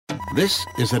This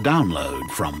is a download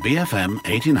from BFM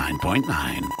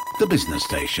 89.9, the business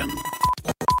station.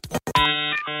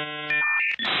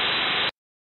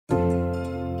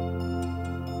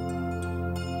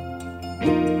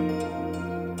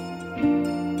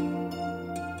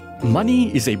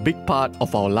 Money is a big part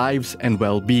of our lives and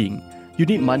well-being. You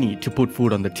need money to put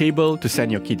food on the table, to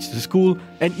send your kids to school,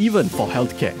 and even for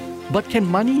healthcare. But can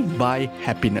money buy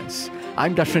happiness?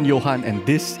 I'm Dashran Johan, and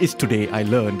this is Today I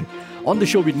Learned. On the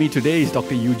show with me today is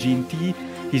Dr. Eugene Tee.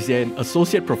 He's an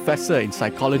associate professor in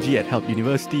psychology at Help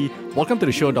University. Welcome to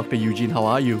the show, Dr. Eugene. How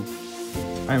are you?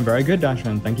 I'm very good,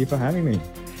 Dashran. Thank you for having me.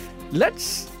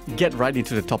 Let's get right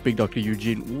into the topic, Dr.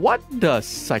 Eugene. What does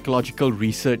psychological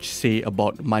research say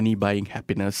about money buying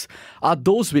happiness? Are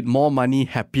those with more money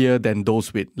happier than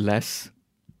those with less?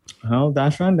 Well,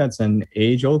 Dashran, that's an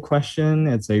age-old question.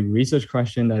 It's a research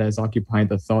question that has occupied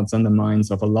the thoughts and the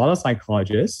minds of a lot of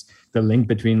psychologists, the link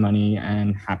between money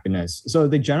and happiness. So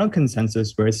the general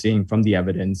consensus we're seeing from the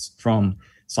evidence from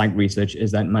psych research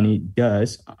is that money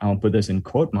does, I'll put this in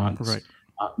quote marks, right,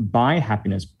 buy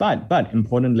happiness, but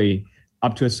importantly,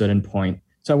 up to a certain point.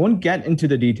 So I won't get into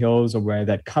the details of where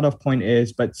that cutoff point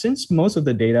is, but since most of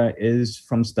the data is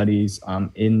from studies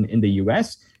in the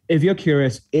US, if you're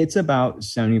curious, it's about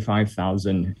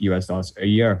 $75,000 a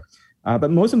year. But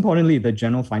most importantly, the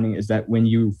general finding is that when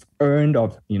you've earned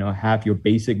or have your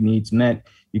basic needs met,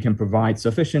 you can provide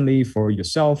sufficiently for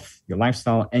yourself, your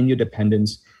lifestyle, and your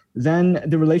dependents, then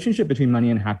the relationship between money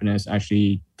and happiness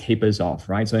actually tapers off,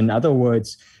 right? So in other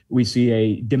words, we see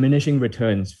a diminishing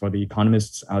returns for the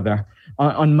economists out there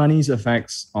on money's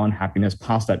effects on happiness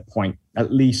past that point,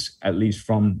 at least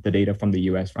from the data from the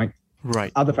US, right?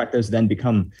 Right. Other factors then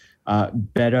become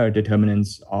better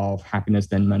determinants of happiness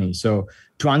than money. So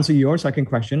to answer your second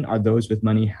question, are those with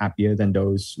money happier than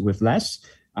those with less?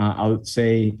 I would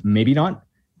say maybe not.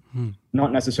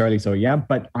 Not necessarily so, yeah,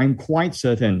 but I'm quite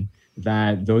certain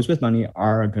that those with money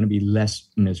are going to be less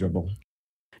miserable.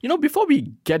 Before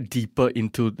we get deeper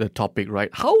into the topic, right,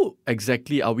 how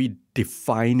exactly are we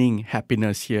defining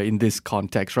happiness here in this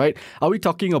context, right? Are we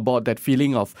talking about that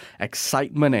feeling of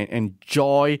excitement and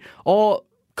joy, or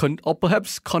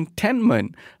perhaps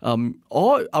contentment?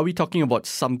 Or are we talking about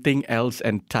something else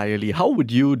entirely? How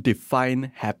would you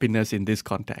define happiness in this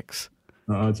context?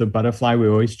 It's a butterfly we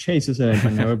always chase, isn't it?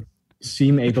 But never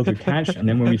seem able to catch. And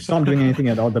then when we stop doing anything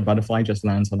at all, the butterfly just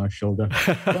lands on our shoulder.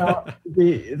 Well,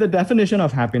 the definition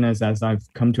of happiness, as I've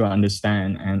come to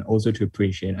understand and also to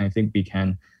appreciate, I think we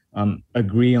can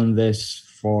agree on this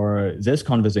for this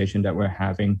conversation that we're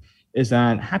having, is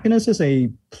that happiness is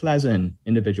a pleasant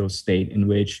individual state in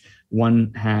which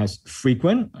one has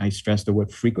frequent, I stress the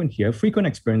word frequent here, frequent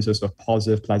experiences of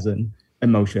positive, pleasant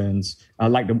emotions,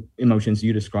 like the emotions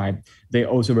you described. They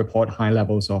also report high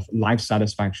levels of life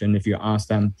satisfaction. If you ask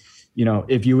them,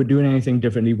 if you were doing anything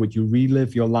differently, would you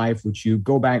relive your life? Would you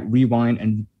go back, rewind,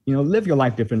 and live your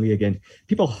life differently again?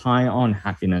 People high on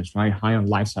happiness, right? High on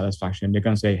life satisfaction. They're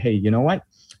going to say, hey, you know what?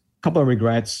 Couple of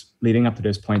regrets leading up to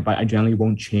this point, but I generally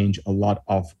won't change a lot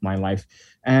of my life.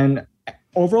 And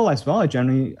overall as well,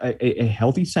 generally a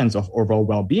healthy sense of overall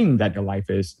well-being, that your life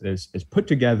is put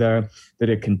together, that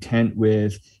they're content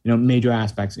with major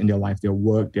aspects in their life, their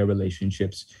work, their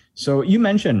relationships. So you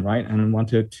mentioned, right, and I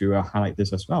wanted to highlight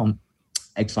this as well,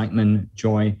 excitement,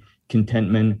 joy,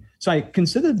 contentment. So I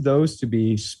consider those to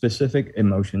be specific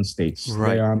emotion states.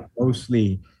 Right. They are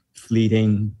mostly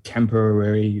fleeting,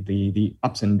 temporary, the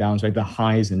ups and downs, right? The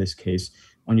highs in this case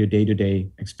on your day-to-day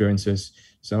experiences.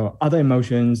 So other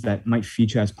emotions that might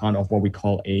feature as part of what we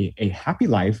call a happy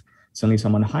life, certainly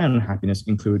someone high on happiness,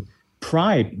 include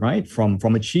pride, right? From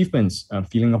achievements, a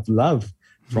feeling of love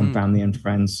from family and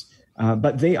friends.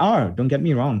 But they are, don't get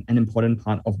me wrong, an important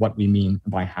part of what we mean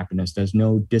by happiness. There's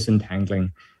no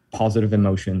disentangling positive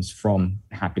emotions from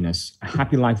happiness. A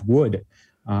happy life would,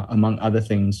 among other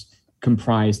things,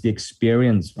 comprise the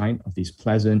experience, right, of these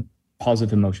pleasant,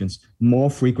 positive emotions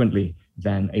more frequently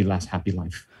than a less happy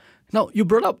life. Now, you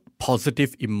brought up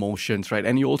positive emotions, right?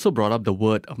 And you also brought up the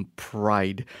word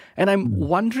pride. And I'm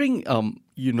wondering,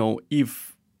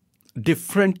 if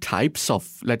different types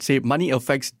of, let's say, money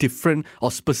affects different or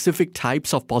specific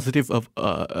types of positive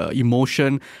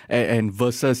emotion and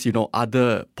versus,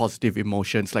 other positive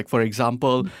emotions. Like, for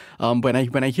example,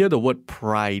 when I hear the word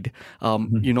pride,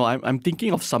 I'm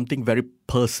thinking of something very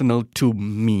personal to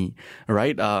me,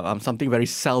 right? Something very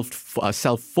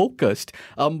self-focused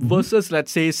versus,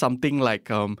 let's say, something like,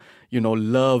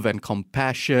 love and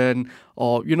compassion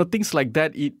or, things like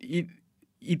that.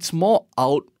 It's more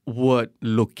outward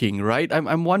looking, right?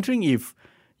 I'm wondering if,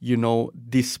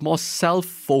 these more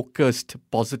self-focused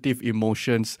positive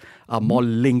emotions are more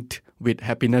linked with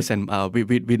happiness and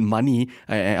with money.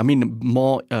 I mean,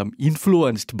 more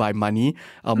influenced by money,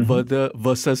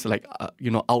 versus like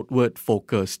outward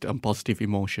focused positive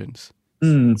emotions.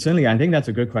 Certainly, I think that's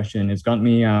a good question. It's got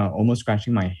me almost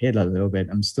scratching my head a little bit.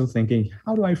 I'm still thinking,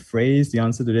 how do I phrase the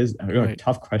answer to this? A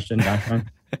tough question, Darshan.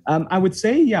 I would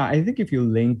say, yeah, I think if you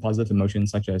link positive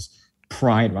emotions such as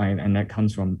pride, right, and that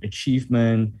comes from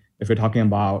achievement, if we're talking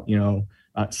about,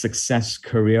 success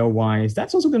career-wise,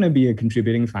 that's also going to be a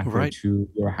contributing factor to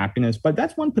your happiness. But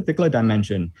that's one particular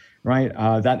dimension, right?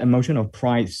 That emotion of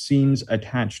pride seems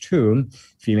attached to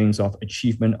feelings of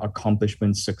achievement,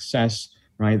 accomplishment, success,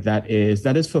 right? That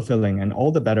is fulfilling, and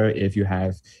all the better if you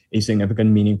have a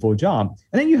significant, meaningful job.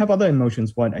 And then you have other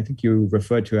emotions, what I think you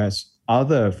referred to as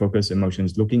other focused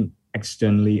emotions, looking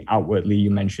externally, outwardly. You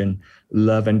mentioned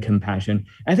love and compassion.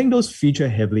 I think those feature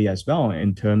heavily as well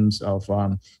in terms of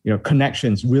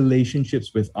connections,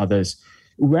 relationships with others.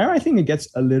 Where I think it gets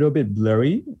a little bit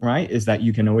blurry, right, is that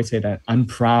you can always say that I'm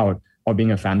proud of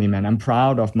being a family man. I'm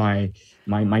proud of my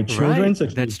children's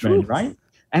achievement, that's true. right?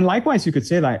 And likewise, you could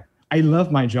say like, I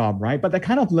love my job, right? But that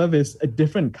kind of love is a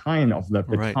different kind of love.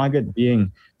 The target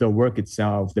being the work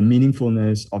itself, the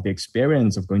meaningfulness of the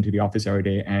experience of going to the office every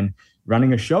day and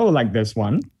running a show like this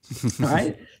one,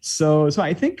 right? So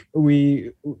I think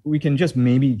we can just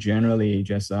maybe generally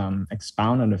just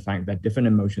expound on the fact that different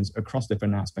emotions across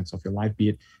different aspects of your life, be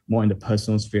it more in the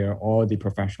personal sphere or the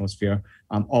professional sphere,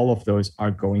 all of those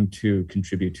are going to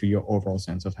contribute to your overall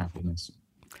sense of happiness.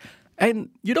 And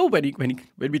when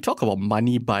we talk about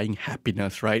money buying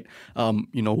happiness, right?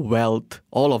 Wealth,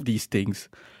 all of these things.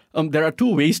 There are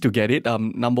two ways to get it.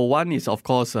 Number one is, of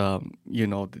course,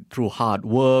 through hard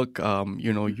work.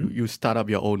 You start up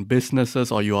your own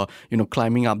businesses, or you are,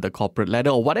 climbing up the corporate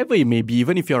ladder, or whatever it may be.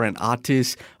 Even if you're an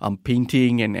artist,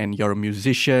 painting, and you're a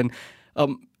musician.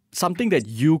 Something that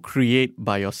you create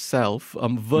by yourself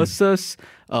versus,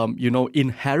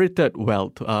 inherited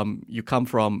wealth. You come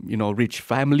from, rich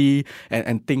family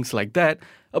and things like that.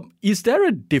 Is there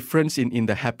a difference in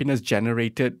the happiness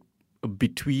generated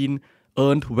between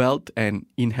earned wealth and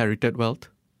inherited wealth?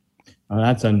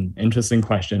 That's an interesting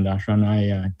question, Darshan.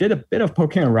 I did a bit of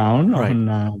poking around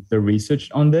on the research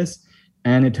on this.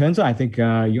 And it turns out, I think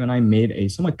you and I made a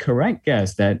somewhat correct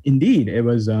guess that indeed it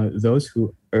was those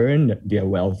who earned their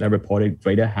wealth that reported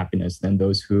greater happiness than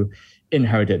those who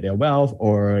inherited their wealth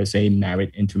or, say,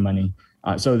 married into money.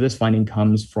 So this finding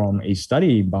comes from a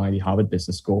study by the Harvard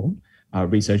Business School.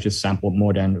 Researchers sampled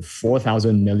more than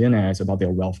 4,000 millionaires about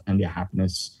their wealth and their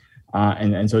happiness.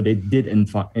 And so they did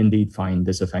indeed find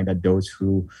this effect that those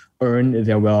who earned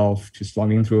their wealth to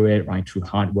slogging through it, right, through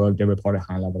hard work, they reported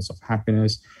high levels of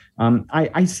happiness.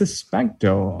 I suspect,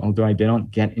 though, although I did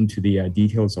not get into the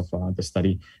details of the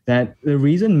study, that the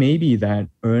reason may be that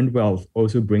earned wealth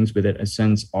also brings with it a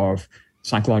sense of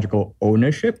psychological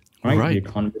ownership, right? The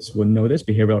economists will know this,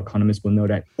 behavioral economists will know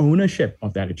that ownership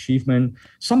of that achievement,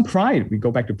 some pride, we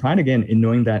go back to pride again, in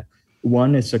knowing that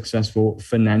one is successful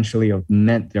financially or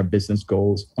met their business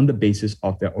goals on the basis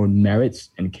of their own merits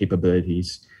and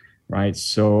capabilities. Right.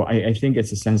 So I think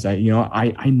it's a sense that,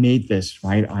 I made this,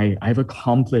 right? I've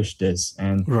accomplished this.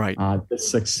 And the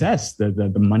success,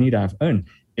 the money that I've earned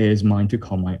is mine to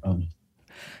call my own.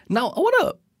 Now, I want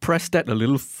to press that a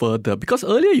little further because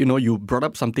earlier, you brought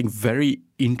up something very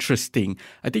interesting.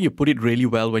 I think you put it really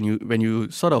well when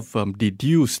you sort of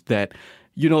deduced that,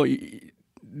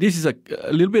 this is a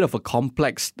little bit of a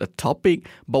complex topic,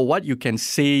 but what you can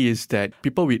say is that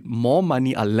people with more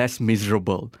money are less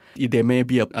miserable. There may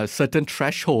be a certain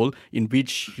threshold in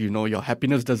which, your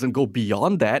happiness doesn't go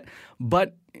beyond that,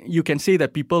 but you can say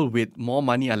that people with more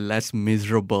money are less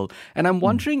miserable. And I'm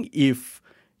wondering if,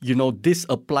 this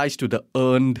applies to the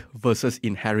earned versus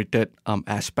inherited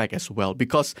aspect as well.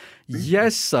 Because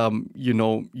yes, when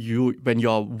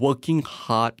you're working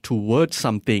hard towards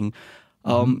something,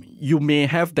 you may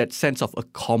have that sense of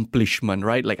accomplishment,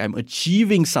 right? Like I'm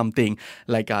achieving something,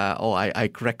 like I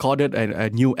recorded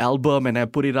a new album and I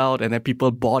put it out and then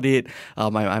people bought it.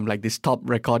 I'm like this top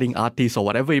recording artist or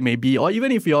whatever it may be. Or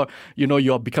even if you're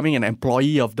becoming an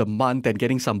employee of the month and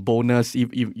getting some bonus,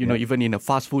 even in a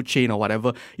fast food chain or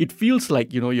whatever, it feels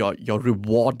like, you're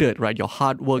rewarded, right? Your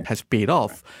hard work has paid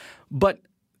off. But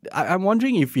I'm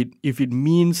wondering if it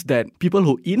means that people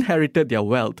who inherited their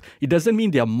wealth, it doesn't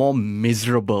mean they are more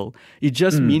miserable. It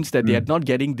just means that they are not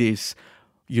getting this,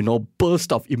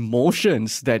 burst of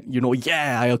emotions that,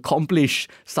 I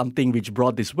accomplished something which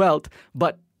brought this wealth.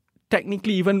 But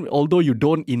technically, even although you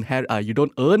don't you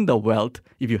don't earn the wealth,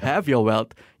 if you have your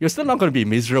wealth, you're still not going to be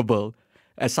miserable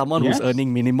as someone who's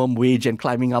earning minimum wage and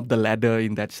climbing up the ladder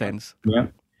in that sense. Yeah.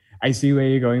 I see where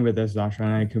you're going with this, Dasha,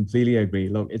 and I completely agree.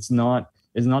 Look, it's not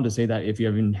to say that if you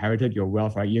have inherited your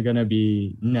wealth, right, you're gonna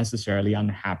be necessarily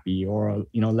unhappy or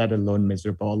let alone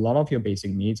miserable. A lot of your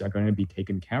basic needs are going to be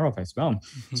taken care of as well.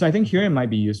 So I think here it might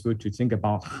be useful to think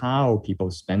about how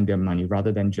people spend their money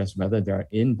rather than just whether they're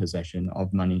in possession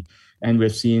of money. And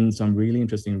we've seen some really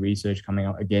interesting research coming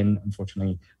out again,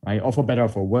 unfortunately, right? Or for better or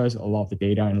for worse, a lot of the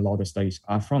data and a lot of the studies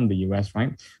are from the US,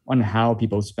 right? On how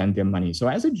people spend their money. So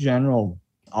as a general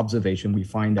observation, we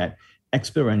find that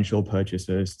experiential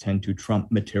purchases tend to trump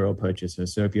material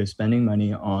purchases. So if you're spending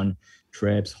money on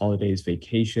trips, holidays,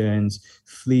 vacations,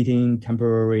 fleeting,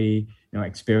 temporary,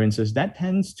 experiences, that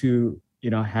tends to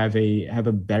have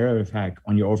a better effect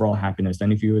on your overall happiness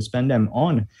than if you spend them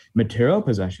on material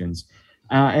possessions.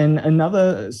 And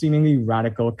another seemingly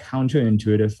radical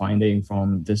counterintuitive finding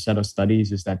from this set of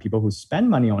studies is that people who spend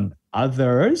money on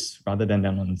others rather than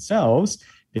on themselves,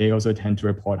 they also tend to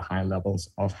report high levels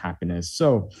of happiness.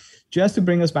 So just to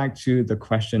bring us back to the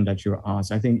question that you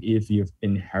asked, I think if you've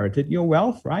inherited your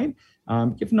wealth, right,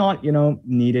 you've not,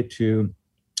 needed to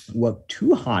work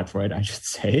too hard for it, I should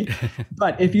say.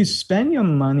 But if you spend your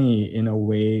money in a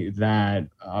way that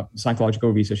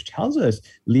psychological research tells us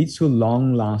leads to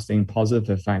long-lasting positive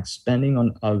effects, spending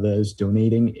on others,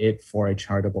 donating it for a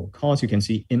charitable cause, you can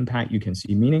see impact, you can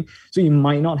see meaning. So you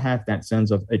might not have that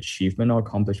sense of achievement or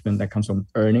accomplishment that comes from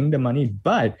earning the money,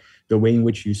 but the way in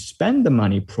which you spend the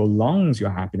money prolongs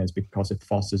your happiness because it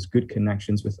fosters good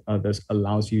connections with others,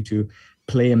 allows you to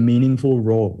play a meaningful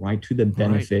role, right, to the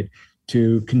benefit,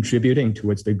 to contributing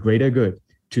towards the greater good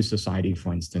to society,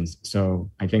 for instance. So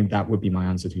I think that would be my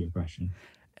answer to your question.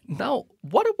 Now,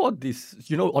 what about this?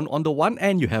 On the one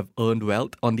hand, you have earned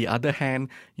wealth. On the other hand,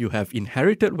 you have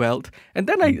inherited wealth. And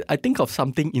then I think of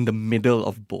something in the middle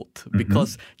of both,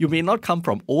 because you may not come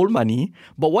from old money,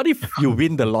 but what if you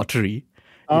win the lottery?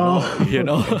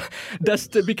 That's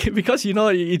because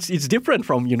it's different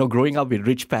from growing up with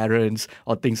rich parents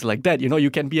or things like that.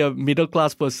 You can be a middle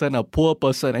class person, a poor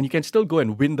person, and you can still go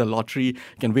and win the lottery.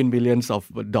 You can win millions of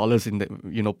dollars in the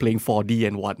playing 4D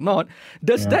and whatnot.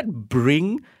 Does that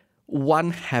bring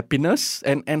one happiness,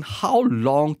 and how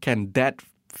long can that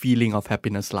feeling of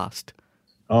happiness last?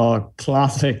 Oh,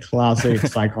 classic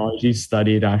psychology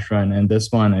study, Dashran. And this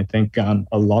one, I think a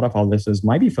lot of our listeners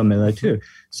might be familiar too.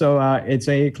 So it's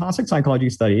a classic psychology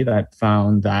study that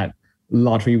found that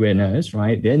lottery winners,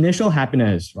 right, their initial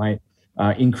happiness, right,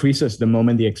 increases the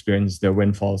moment they experience the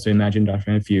windfall. So imagine,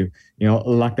 Dashran, if you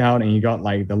lucked out and you got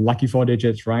like the lucky 4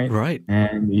 digits, right? Right.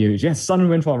 And you just sudden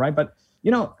windfall, right? But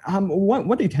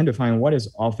what they tend to find, what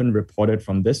is often reported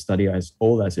from this study, as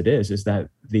old as it is that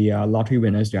the lottery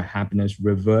winners, their happiness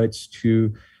reverts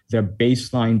to their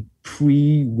baseline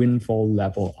pre-windfall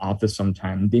level after some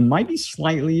time. They might be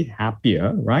slightly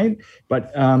happier, right?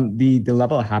 But the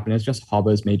level of happiness just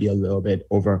hovers maybe a little bit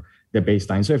over the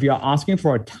baseline. So if you're asking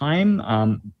for a time,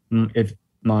 if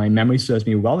my memory serves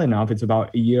me well enough, it's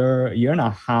about a year and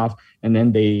a half, and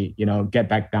then they get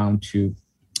back down to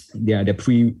the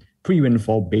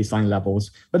pre-windfall baseline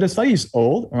levels. But the study is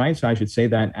old, right? So I should say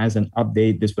that as an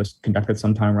update, this was conducted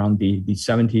sometime around the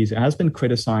 70s. It has been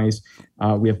criticized.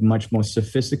 We have much more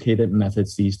sophisticated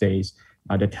methods these days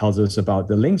that tells us about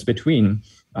the links between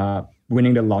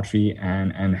winning the lottery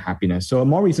and happiness. So a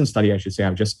more recent study, I should say,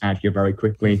 I'll just add here very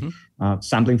quickly,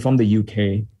 sampling from the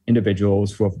UK,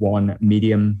 individuals who have won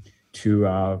medium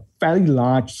to fairly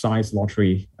large size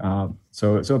lottery.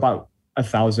 So about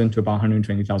 1,000 to about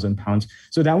 120,000 pounds.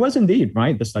 So that was indeed,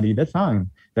 right, the study that found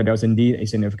that there was indeed a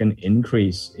significant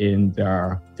increase in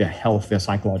their health, their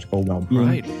psychological well-being.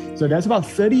 Right. So that's about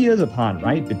 30 years apart,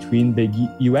 right, between the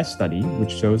US study,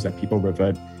 which shows that people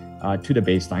revert to the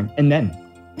baseline, and then,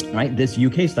 right, this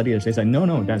UK study that says that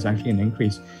no, there's actually an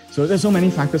increase. So there's so many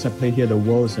factors at play here. The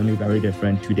world is certainly very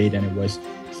different today than it was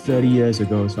 30 years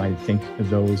ago. So I think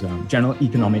those general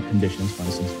economic conditions, for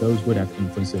instance, those would have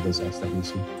influenced the results that we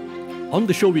see. On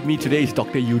the show with me today is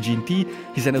Dr. Eugene Tee.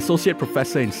 He's an associate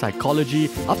professor in psychology.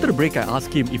 After the break, I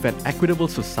ask him if an equitable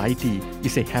society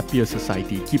is a happier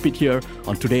society. Keep it here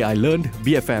on Today I Learned,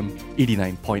 BFM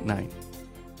 89.9.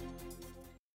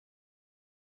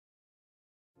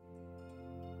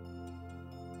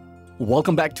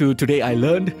 Welcome back to Today I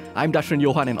Learned. I'm Dashran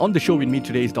Johan, and on the show with me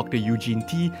today is Dr. Eugene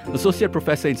Tee, Associate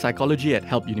Professor in Psychology at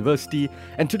Help University.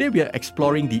 And today we are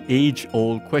exploring the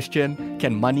age-old question,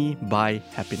 can money buy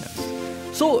happiness?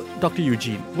 So, Dr.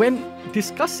 Eugene, when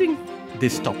discussing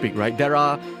this topic, right, there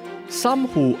are some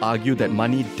who argue that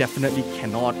money definitely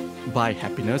cannot buy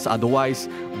happiness. Otherwise,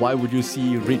 why would you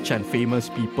see rich and famous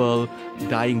people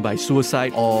dying by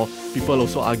suicide? Or people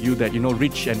also argue that,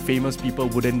 rich and famous people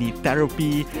wouldn't need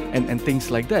therapy and things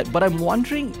like that. But I'm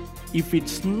wondering if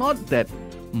it's not that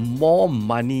more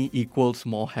money equals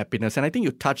more happiness. And I think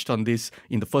you touched on this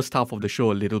in the first half of the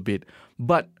show a little bit.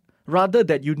 But rather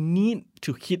that you need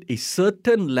to hit a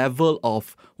certain level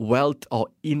of wealth or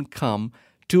income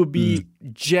to be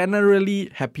generally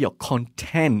happy or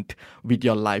content with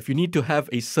your life. You need to have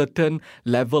a certain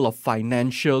level of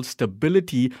financial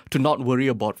stability to not worry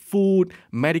about food,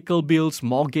 medical bills,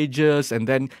 mortgages, and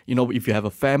then, if you have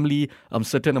a family,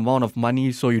 certain amount of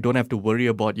money so you don't have to worry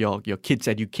about your kids'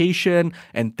 education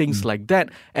and things like that.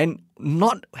 And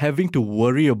not having to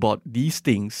worry about these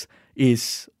things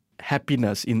is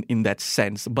happiness in that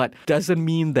sense, but doesn't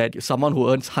mean that someone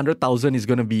who earns 100,000 is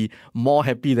going to be more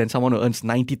happy than someone who earns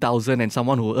 90,000 and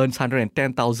someone who earns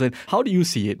 110,000. How do you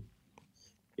see it?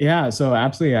 Yeah, so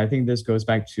absolutely. I think this goes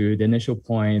back to the initial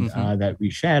point that we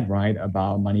shared, right,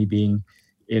 about money being,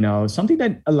 something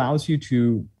that allows you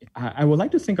to, I would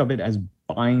like to think of it as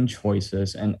buying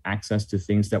choices and access to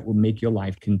things that will make your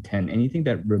life content, anything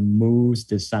that removes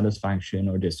dissatisfaction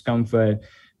or discomfort.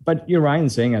 But you're right in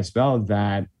saying as well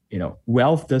that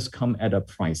wealth does come at a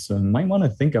price. So you might want to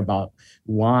think about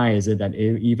why is it that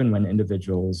even when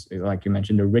individuals, like you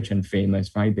mentioned, the rich and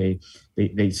famous, right,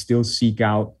 they still seek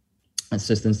out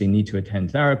assistance, they need to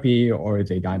attend therapy, or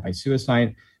they die by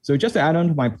suicide. So just to add on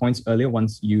to my points earlier,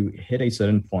 once you hit a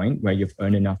certain point where you've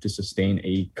earned enough to sustain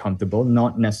a comfortable,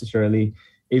 not necessarily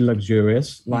a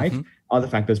luxurious life, other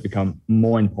factors become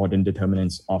more important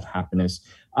determinants of happiness.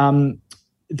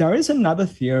 There is another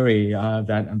theory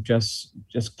that just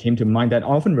came to mind that I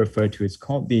often referred to. It's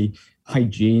called the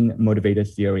hygiene motivated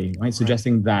theory, right?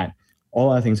 Suggesting that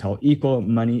all other things held equal,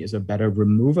 money is a better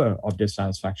remover of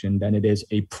dissatisfaction than it is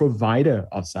a provider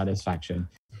of satisfaction.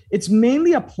 It's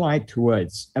mainly applied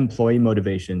towards employee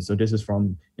motivation. So this is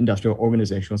from industrial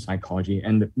organizational psychology.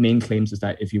 And the main claims is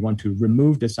that if you want to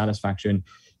remove dissatisfaction,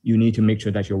 you need to make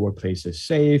sure that your workplace is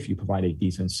safe, you provide a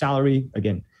decent salary,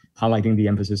 again, highlighting the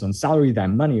emphasis on salary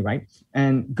than money, right?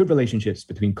 And good relationships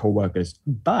between coworkers.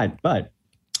 But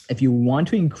if you want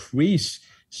to increase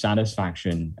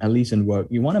satisfaction, at least in work,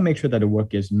 you want to make sure that the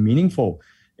work is meaningful.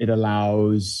 It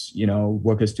allows,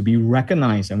 workers to be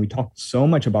recognized. And we talk so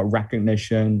much about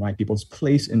recognition, right? People's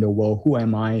place in the world. Who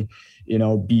am I,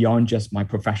 beyond just my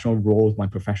professional roles, my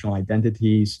professional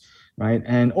identities, right?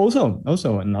 And also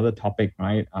another topic,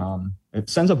 right? A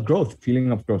sense of growth,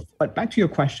 feeling of growth. But back to your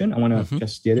question, I want to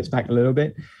just steer this back a little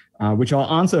bit, which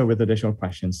I'll answer with additional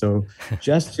questions. So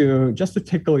just to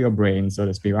tickle your brain, so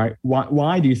to speak, right?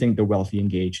 Why do you think the wealthy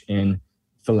engage in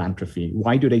philanthropy?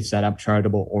 Why do they set up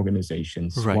charitable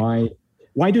organizations? Right.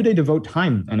 Why do they devote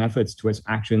time and efforts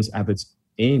efforts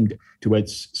aimed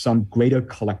towards some greater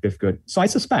collective good? So I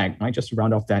suspect, right, just to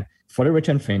round off that, for the rich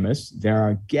and famous,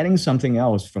 they're getting something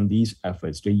else from these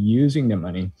efforts. They're using their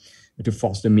money to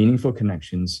foster meaningful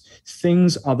connections,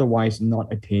 things otherwise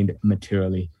not attained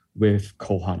materially with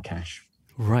cold hard cash.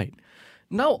 Right.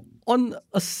 Now, on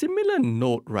a similar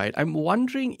note, right, I'm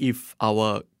wondering if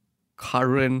our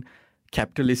current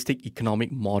capitalistic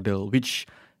economic model, which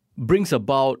brings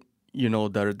about,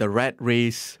 the rat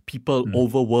race, people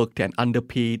overworked and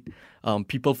underpaid,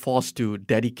 people forced to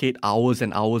dedicate hours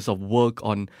and hours of work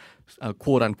on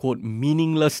quote unquote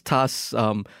meaningless tasks,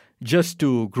 just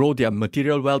to grow their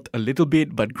material wealth a little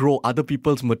bit, but grow other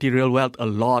people's material wealth a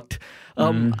lot.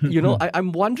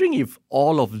 I'm wondering if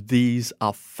all of these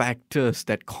are factors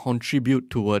that contribute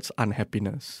towards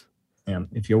unhappiness. Yeah.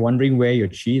 If you're wondering where your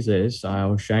cheese is,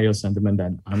 I'll share your sentiment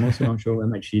that I'm also not sure where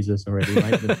my cheese is already.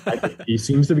 Right? It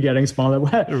seems to be getting smaller.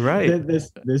 Right.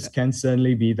 This can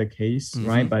certainly be the case,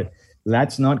 right? But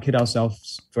let's not kid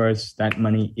ourselves first that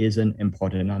money isn't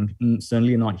important. I'm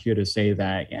certainly not here to say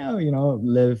that,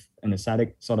 live an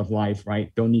ascetic sort of life,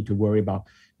 right? Don't need to worry about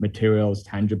materials,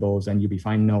 tangibles, and you'll be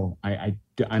fine. No,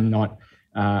 I'm not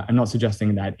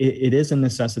suggesting that. It is a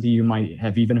necessity. You might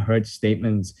have even heard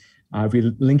statements. If we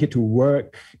link it to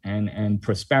work and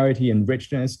prosperity and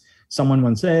richness, someone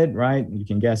once said, right, you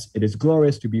can guess, it is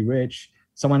glorious to be rich.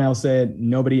 Someone else said,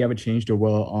 nobody ever changed the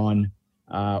world on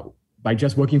by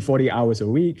just working 40 hours a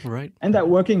week. Right. And that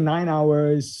working 9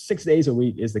 hours, 6 days a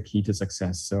week is the key to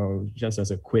success. So just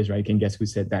as a quiz, right, you can guess who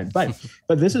said that. But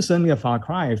this is certainly a far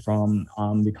cry from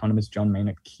the economist John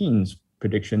Maynard Keynes'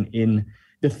 prediction in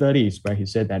the 30s, where he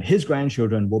said that his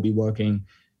grandchildren will be working,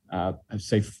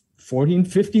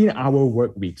 15-hour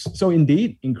work weeks. So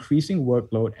indeed, increasing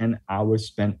workload and hours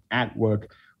spent at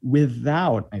work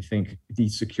without, I think, the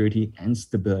security and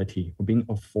stability of being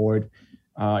afforded,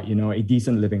 a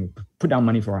decent living, put down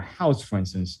money for a house, for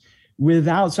instance,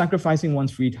 without sacrificing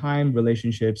one's free time,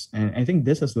 relationships. And I think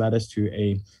this has led us to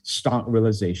a stark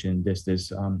realization,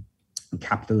 this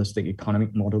capitalistic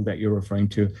economic model that you're referring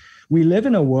to. We live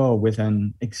in a world with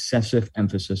an excessive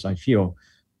emphasis, I feel,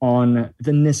 on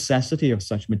the necessity of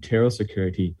such material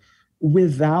security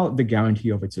without the guarantee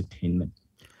of its attainment.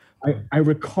 I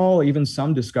recall even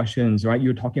some discussions, right?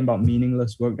 You're talking about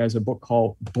meaningless work. There's a book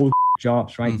called Bull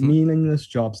Jobs, right? Mm-hmm. Meaningless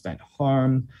jobs that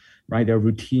harm, right? They're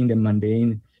routine, they're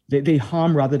mundane. They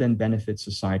harm rather than benefit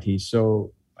society.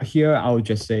 So here I would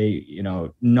just say,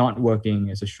 not working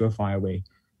is a surefire way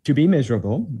to be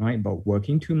miserable, right? But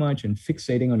working too much and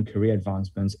fixating on career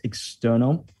advancements,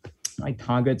 external, right,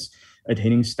 targets,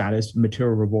 attaining status,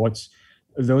 material rewards,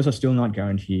 those are still not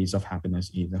guarantees of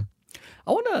happiness either.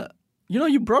 I want to,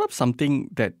 you brought up something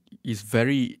that is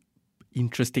very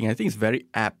interesting. I think it's very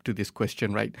apt to this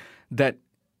question, right? That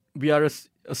we are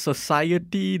a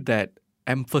society that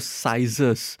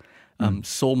emphasizes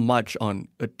so much on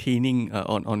attaining,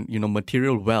 on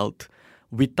material wealth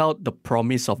without the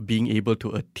promise of being able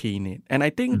to attain it. And I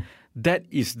think that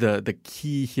is the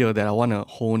key here that I want to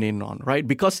hone in on, right?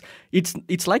 Because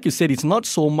it's like you said, it's not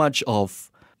so much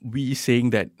of we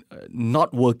saying that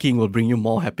not working will bring you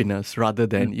more happiness rather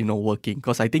than, working.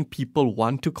 Because I think people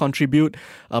want to contribute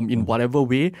in whatever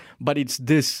way, but it's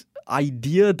this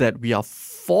idea that we are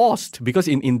forced, because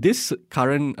in this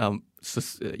current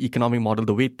economic model,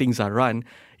 the way things are run,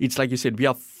 it's like you said, we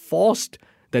are forced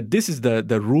that this is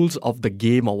the rules of the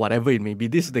game or whatever it may be.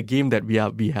 This is the game that we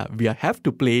have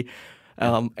to play,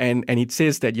 and it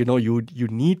says that you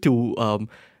need to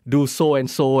do so and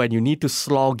so, and you need to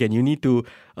slog, and you need to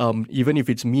even if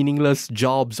it's meaningless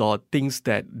jobs or things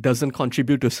that doesn't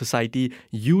contribute to society,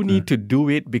 you need to do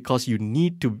it because you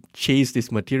need to chase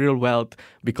this material wealth,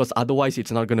 because otherwise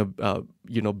it's not going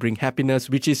to bring happiness,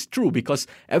 which is true, because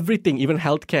everything, even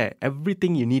healthcare,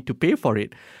 everything you need to pay for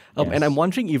it. Yes. And I'm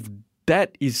wondering if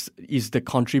that is the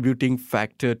contributing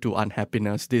factor to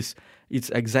unhappiness. It's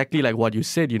exactly like what you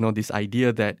said, this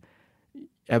idea that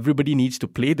everybody needs to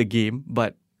play the game,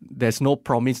 but there's no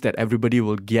promise that everybody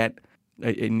will get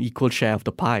an equal share of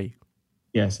the pie.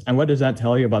 Yes. And what does that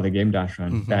tell you about the game,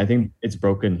 Dashran? Mm-hmm. I think it's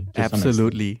broken.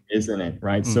 Absolutely. Isn't it?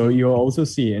 Right. Mm-hmm. So you'll also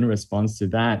see in response to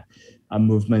that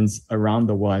movements around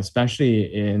the world,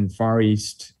 especially in Far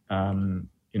East,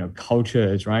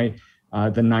 cultures, right?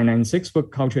 The 996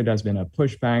 book culture, there's been a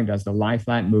pushback. There's the lie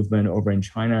flat movement over in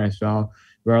China as well,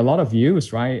 where a lot of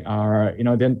youths, right, are,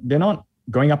 they're not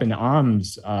going up in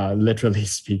arms, literally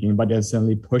speaking, but they're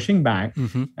certainly pushing back.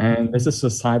 Mm-hmm. And there's a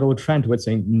societal trend towards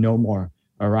saying no more,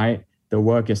 all right? The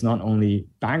work is not only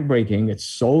backbreaking, it's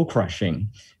soul crushing.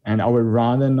 And I would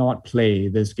rather not play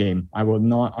this game. I would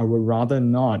rather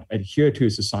not adhere to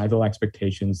societal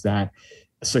expectations that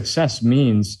success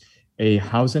means a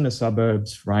house in the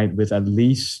suburbs, right, with at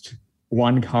least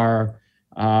one car,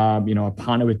 a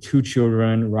partner with 2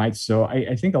 children, right? So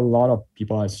I think a lot of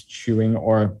people are chewing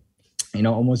or,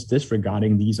 almost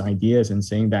disregarding these ideas and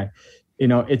saying that,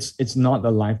 it's not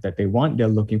the life that they want. They're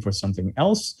looking for something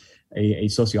else. A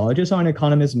sociologist or an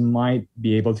economist might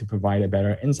be able to provide a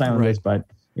better insight on this, but,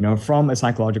 from a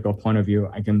psychological point of view,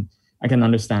 I can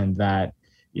understand that,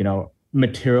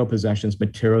 material possessions,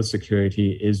 material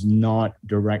security is not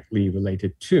directly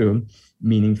related to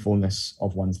meaningfulness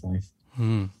of one's life.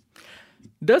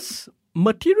 Does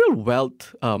material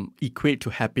wealth equate to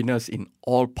happiness in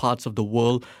all parts of the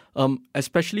world,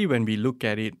 especially when we look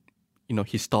at it,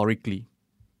 historically?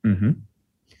 Mm-hmm.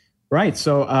 Right.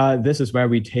 So this is where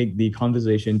we take the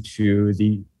conversation to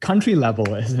the country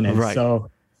level, isn't it?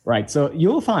 Right. So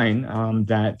you'll find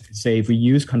that, say, if we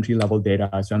use country level data,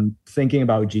 so I'm thinking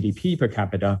about GDP per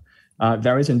capita,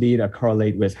 there is indeed a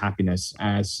correlate with happiness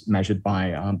as measured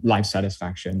by life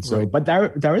satisfaction. So, right. But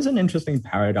there is an interesting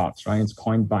paradox, right? It's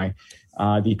coined by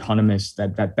the economist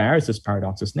that bears this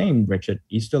paradox's name, Richard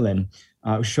Easterlin,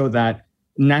 showed that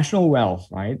national wealth,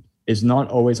 right, is not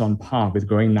always on par with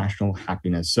growing national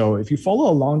happiness. So if you follow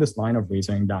along this line of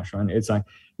reasoning, Dashran, it's like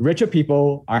richer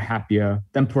people are happier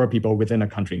than poorer people within a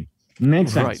country.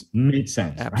 Makes sense. Right. Makes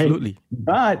sense. Absolutely.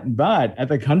 Right? But at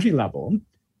the country level,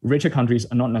 richer countries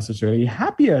are not necessarily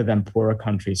happier than poorer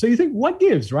countries. So you think, what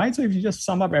gives, right? So if you just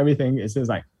sum up everything, it's just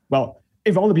like, well,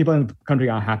 if all the people in the country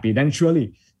are happy, then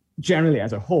surely, generally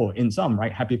as a whole, in some,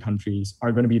 right, happy countries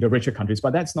are going to be the richer countries,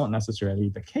 but that's not necessarily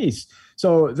the case.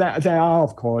 So there are,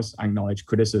 of course, acknowledged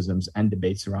criticisms and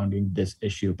debates surrounding this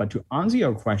issue. But to answer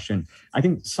your question, I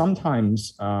think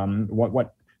sometimes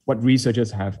what researchers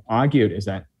have argued is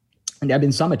that And there have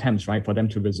been some attempts, right, for them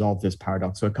to resolve this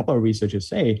paradox. So a couple of researchers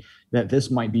say that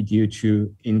this might be due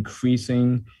to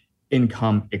increasing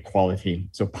income equality.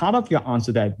 So part of your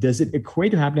answer that does it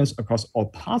equate to happiness across all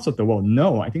parts of the world?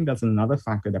 No, I think that's another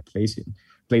factor that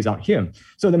plays out here.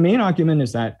 So the main argument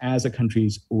is that as a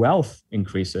country's wealth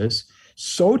increases,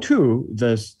 so too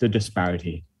does the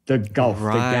disparity, the gulf,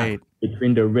 the gap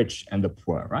between the rich and the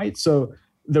poor, right? So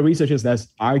the researchers thus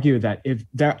argue that if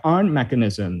there aren't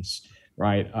mechanisms,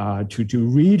 right, to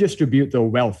redistribute the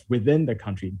wealth within the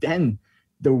country, then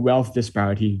the wealth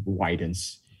disparity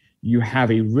widens. You have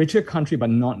a richer country,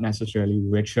 but not necessarily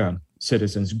richer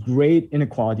citizens. Great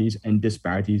inequalities and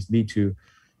disparities lead to,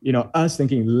 us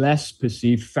thinking less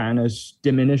perceived fairness,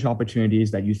 diminished opportunities,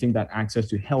 that you think that access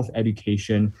to health,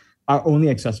 education are only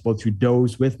accessible to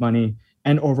those with money,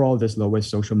 and overall this lowers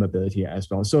social mobility as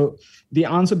well. So the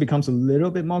answer becomes a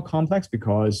little bit more complex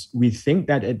because we think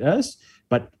that it does,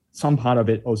 but some part of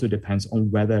it also depends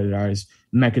on whether there's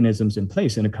mechanisms in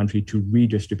place in a country to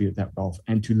redistribute that wealth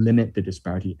and to limit the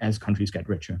disparity as countries get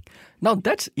richer. Now,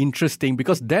 that's interesting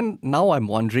because then now I'm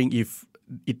wondering if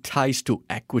it ties to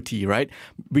equity, right?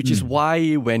 Which is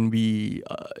why when we,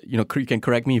 you can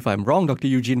correct me if I'm wrong, Dr.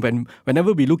 Eugene,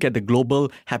 whenever we look at the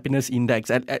global happiness index,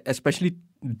 especially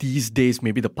these days,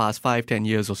 maybe the past 5-10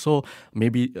 years or so,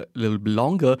 maybe a little bit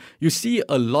longer, you see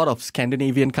a lot of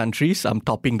Scandinavian countries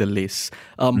topping the list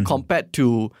compared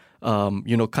to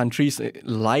countries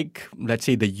like, let's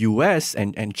say, the US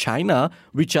and China,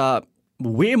 which are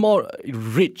way more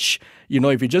rich.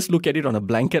 If you just look at it on a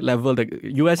blanket level, the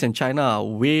US and China are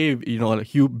way,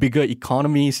 bigger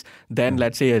economies than,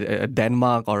 let's say, a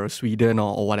Denmark or a Sweden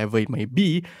or whatever it may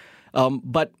be.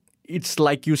 But it's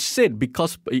like you said,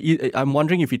 because I'm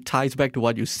wondering if it ties back to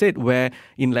what you said, where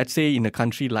let's say in a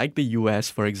country like the US,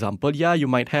 for example, you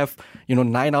might have,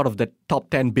 9 out of the top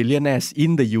 10 billionaires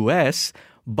in the US,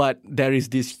 but there is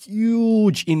this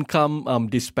huge income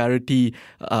disparity,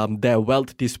 their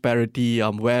wealth disparity,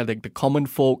 where the common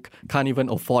folk can't even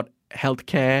afford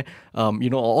healthcare,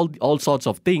 all sorts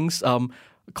of things.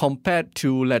 Compared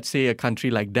to, let's say, a country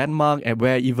like Denmark,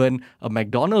 where even a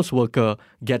McDonald's worker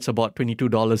gets about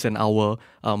 $22 an hour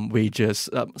wages.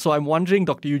 So I'm wondering,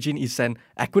 Dr. Eugene, is an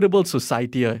equitable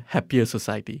society a happier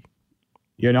society?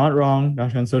 You're not wrong,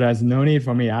 Dr. So there's no need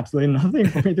for me, absolutely nothing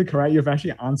for me to correct. You've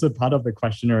actually answered part of the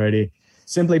question already.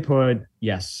 Simply put,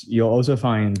 yes, you'll also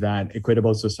find that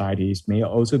equitable societies may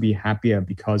also be happier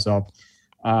because of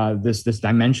this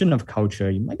dimension of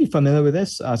culture. You might be familiar with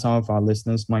this. Some of our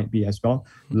listeners might be as well.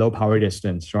 Low power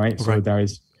distance, right? So there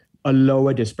is a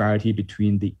lower disparity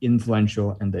between the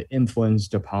influential and the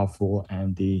influenced, the powerful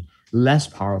and the less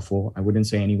powerful. I wouldn't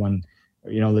say anyone,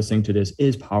 listening to this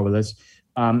is powerless.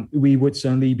 We would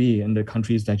certainly be in the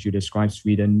countries that you described,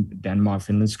 Sweden, Denmark,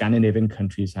 Finland, Scandinavian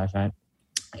countries have had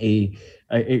a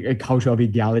culture of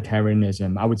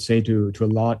egalitarianism. I would say to a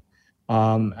lot.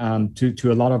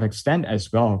 To a lot of extent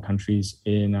as well, countries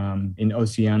in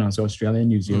Oceania, so Australia and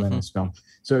New Zealand as well.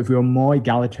 So if we were more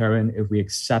egalitarian, if we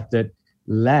accepted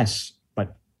less,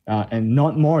 but and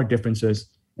not more differences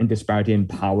in disparity in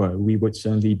power, we would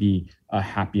certainly be a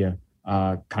happier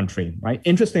country, right?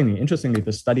 Interestingly,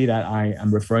 the study that I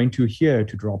am referring to here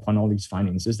to draw upon all these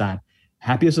findings is that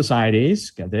happier societies,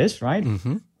 get this, right,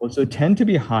 also tend to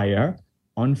be higher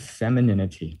on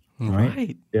femininity.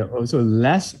 Right. They're also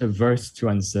less averse to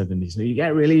uncertainty. So you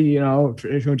get really,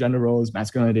 traditional gender roles,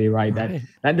 masculinity, right? That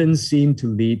doesn't seem to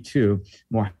lead to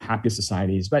more happier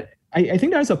societies. But I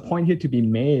think there's a point here to be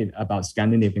made about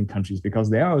Scandinavian countries because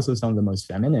they are also some of the most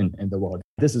feminine in the world.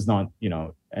 This is not,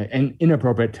 an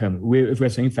inappropriate term. If we're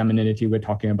saying femininity, we're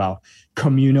talking about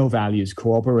communal values,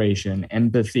 cooperation,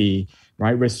 empathy,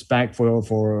 right? Respect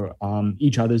for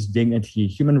each other's dignity,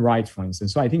 human rights, for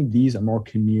instance. So I think these are more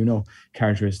communal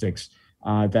characteristics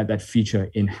that feature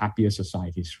in happier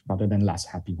societies rather than less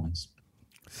happy ones.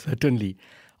 Certainly.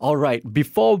 All right.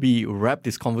 Before we wrap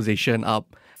this conversation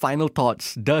up, final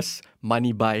thoughts. Does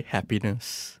money buy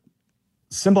happiness?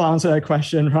 Simple answer to that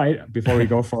question, right? Before we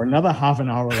go for another half an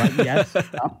hour, right? Yes,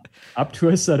 up to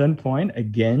a certain point.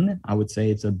 Again, I would say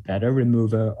it's a better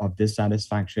remover of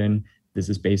dissatisfaction. This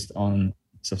is based on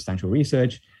substantial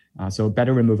research. So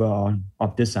better remover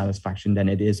of dissatisfaction than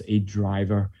it is a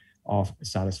driver of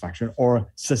satisfaction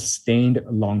or sustained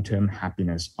long-term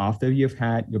happiness. After you've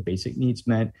had your basic needs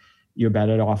met, you're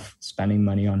better off spending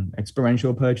money on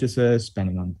experiential purchases,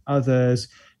 spending on others,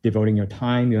 devoting your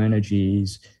time, your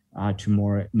energies to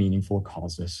more meaningful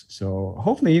causes. So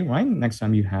hopefully, right, next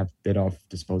time you have a bit of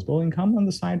disposable income on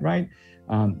the side, right,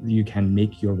 you can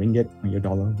make your ringgit or your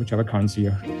dollar, whichever currency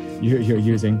you're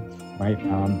using, right,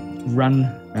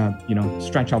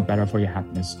 stretch out better for your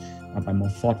happiness by more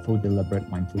thoughtful, deliberate,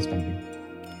 mindful spending.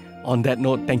 On that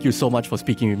note, thank you so much for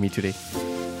speaking with me today.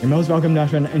 You're most welcome,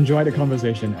 Darshan. Enjoy the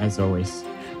conversation as always.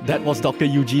 That was Dr.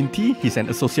 Eugene Tee. He's an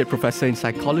associate professor in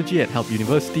psychology at Help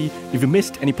University. If you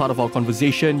missed any part of our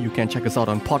conversation, you can check us out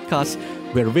on podcasts.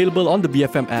 We're available on the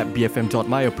BFM app,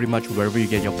 bfm.my, or pretty much wherever you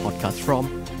get your podcasts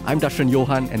from. I'm Darshan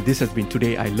Johan, and this has been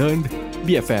Today I Learned,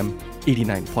 BFM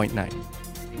 89.9.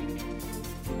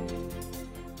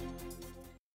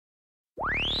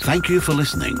 Thank you for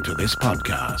listening to this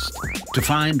podcast. To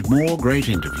find more great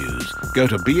interviews, go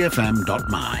to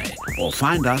bfm.my or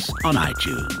find us on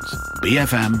iTunes.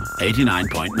 BFM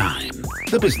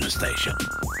 89.9, the business station.